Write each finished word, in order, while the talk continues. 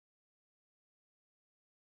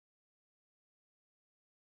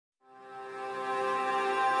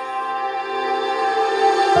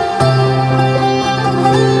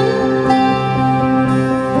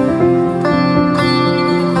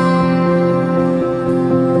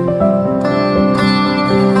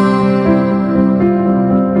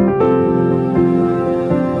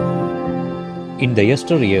the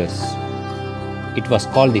yesteryears, it was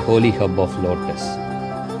called the holy hub of lotus,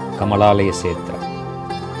 Kamalalaya Setra.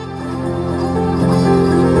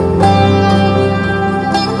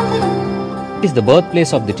 It is the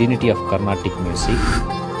birthplace of the trinity of Carnatic music,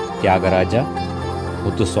 Tyagaraja,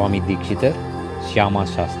 Muthuswami Dikshitar, Shyama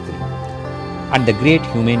Shastri, and the great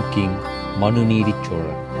humane king Manuniri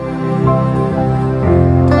Chola.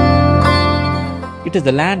 It is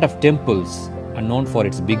the land of temples and known for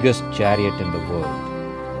its biggest chariot in the world,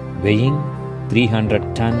 weighing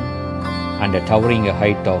 300 tons and towering a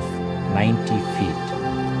height of 90 feet.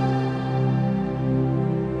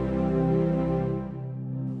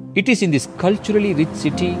 It is in this culturally rich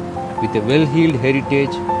city with a well-heeled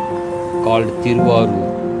heritage called Thiruvarur.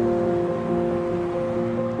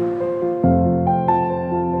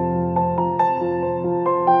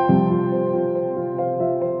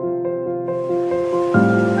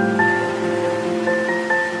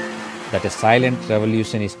 That a silent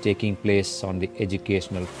revolution is taking place on the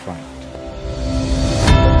educational front.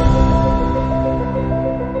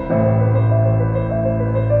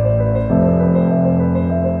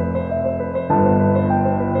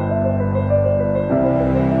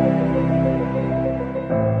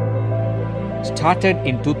 Started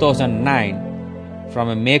in 2009 from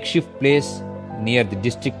a makeshift place near the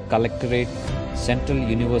district collectorate, Central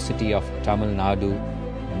University of Tamil Nadu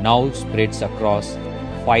now spreads across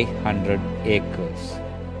 500 acres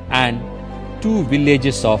and two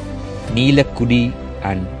villages of Neelakudi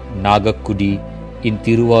and Nagakudi in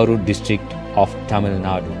Thiruvarur district of Tamil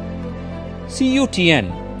Nadu.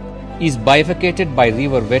 Cutn is bifurcated by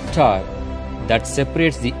river Vettar that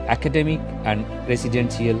separates the academic and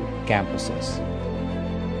residential campuses.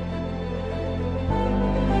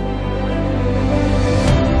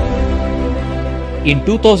 In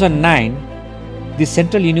 2009, the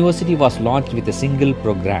Central University was launched with a single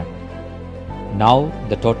program. Now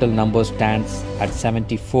the total number stands at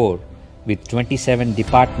 74 with 27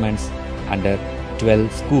 departments under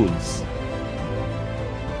 12 schools.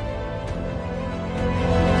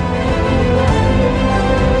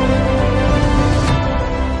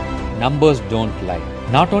 Numbers don't lie.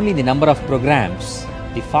 Not only the number of programs,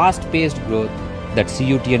 the fast-paced growth that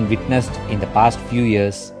Cutn witnessed in the past few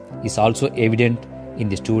years is also evident in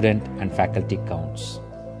the student and faculty counts.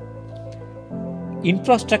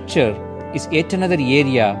 Infrastructure is yet another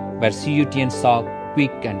area where Cutn saw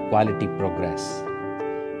quick and quality progress.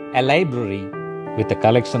 A library with a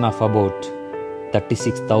collection of about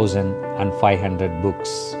 36,500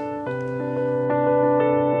 books.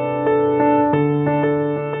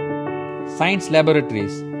 Science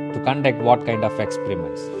laboratories to conduct what kind of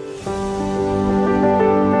experiments?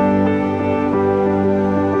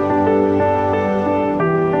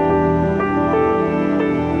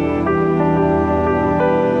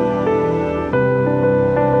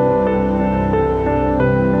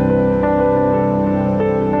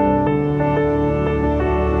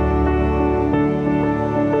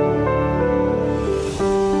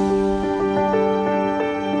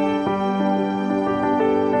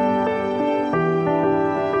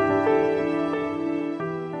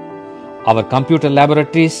 Our computer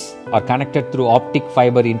laboratories are connected through optic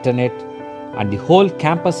fiber internet and the whole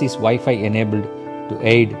campus is Wi-Fi enabled to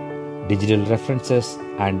aid digital references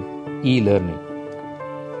and e-learning.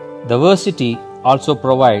 The varsity also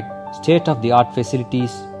provides state-of-the-art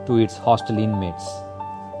facilities to its hostel inmates.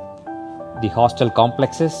 The hostel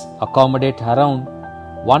complexes accommodate around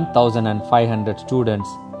 1,500 students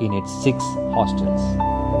in its 6 hostels.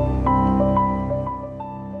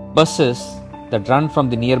 Buses that run from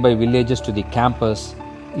the nearby villages to the campus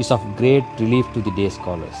is of great relief to the day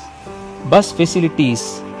scholars. Bus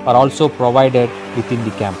facilities are also provided within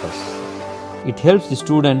the campus. It helps the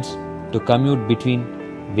students to commute between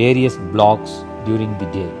various blocks during the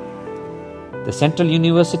day. The Central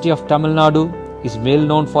University of Tamil Nadu is well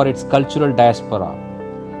known for its cultural diaspora.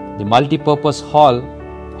 The multi-purpose hall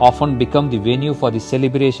often becomes the venue for the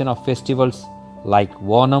celebration of festivals like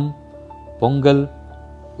Onam, Pongal,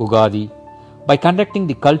 Ugadi, by conducting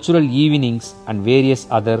the cultural evenings and various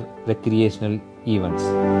other recreational events.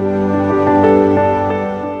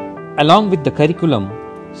 Along with the curriculum,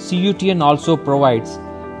 Cutn also provides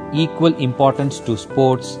equal importance to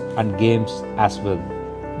sports and games as well.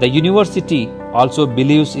 The university also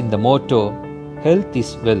believes in the motto, "Health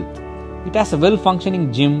is wealth." It has a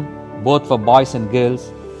well-functioning gym both for boys and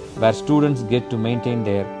girls where students get to maintain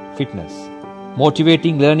their fitness.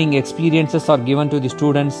 Motivating learning experiences are given to the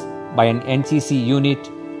students by an NCC unit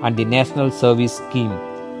and the National Service Scheme.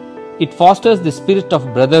 It fosters the spirit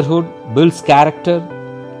of brotherhood, builds character,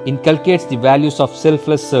 inculcates the values of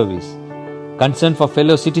selfless service, concern for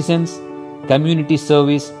fellow citizens, community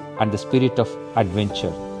service and the spirit of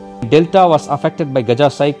adventure. Delta was affected by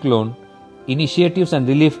Gaja cyclone. Initiatives and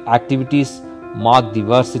relief activities mark the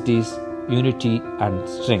varsity's unity and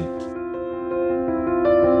strength.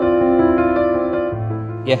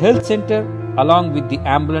 A health center along with the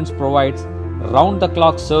ambulance provides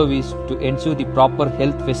round-the-clock service to ensure the proper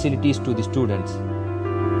health facilities to the students.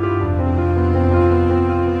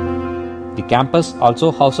 The campus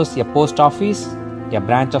also houses a post office, a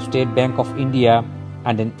branch of State Bank of India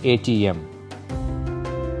and an ATM.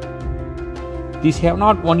 These have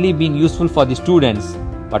not only been useful for the students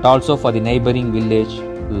but also for the neighboring village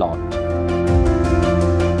lot.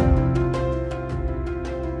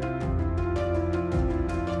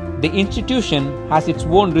 The institution has its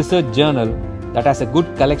own research journal that has a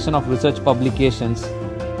good collection of research publications.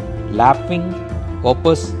 Lapwing,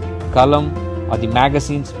 Opus, Column are the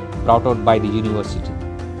magazines brought out by the university.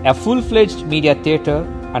 A full-fledged media theatre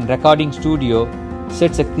and recording studio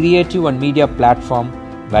sets a creative and media platform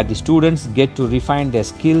where the students get to refine their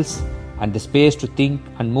skills and the space to think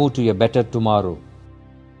and move to a better tomorrow.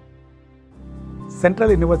 Central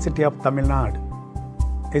University of Tamil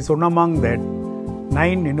Nadu is one among the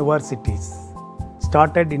 9 universities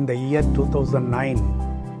started in the year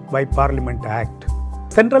 2009 by Parliament Act.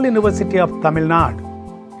 Central University of Tamil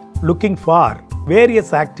Nadu looking for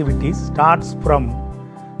various activities starts from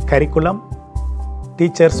curriculum,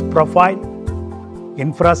 teachers' profile,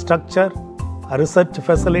 infrastructure, research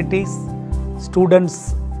facilities,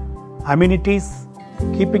 students' amenities,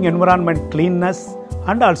 keeping environment cleanness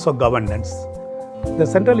and also governance. The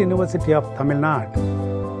Central University of Tamil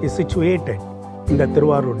Nadu is situated in the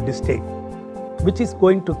Tiruvallur district, which is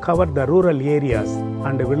going to cover the rural areas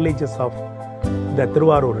and the villages of the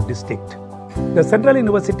Tiruvallur district. The Central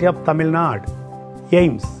University of Tamil Nadu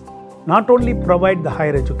aims not only provide the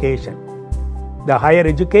higher education. The higher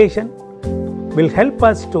education will help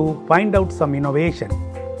us to find out some innovation.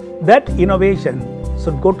 That innovation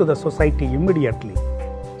should go to the society immediately.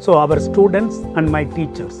 So our students and my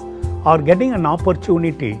teachers are getting an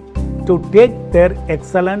opportunity to take their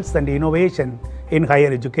excellence and innovation in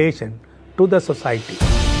higher education to the society.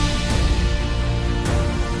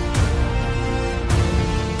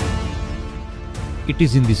 It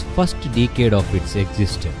is in this first decade of its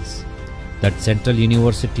existence that Central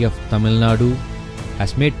University of Tamil Nadu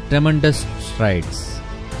has made tremendous strides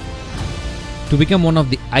to become one of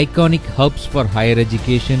the iconic hubs for higher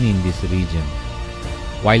education in this region.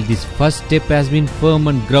 While this first step has been firm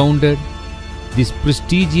and grounded, this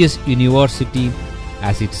prestigious university,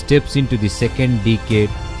 as it steps into the second decade,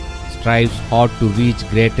 strives hard to reach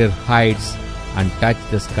greater heights and touch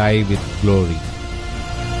the sky with glory.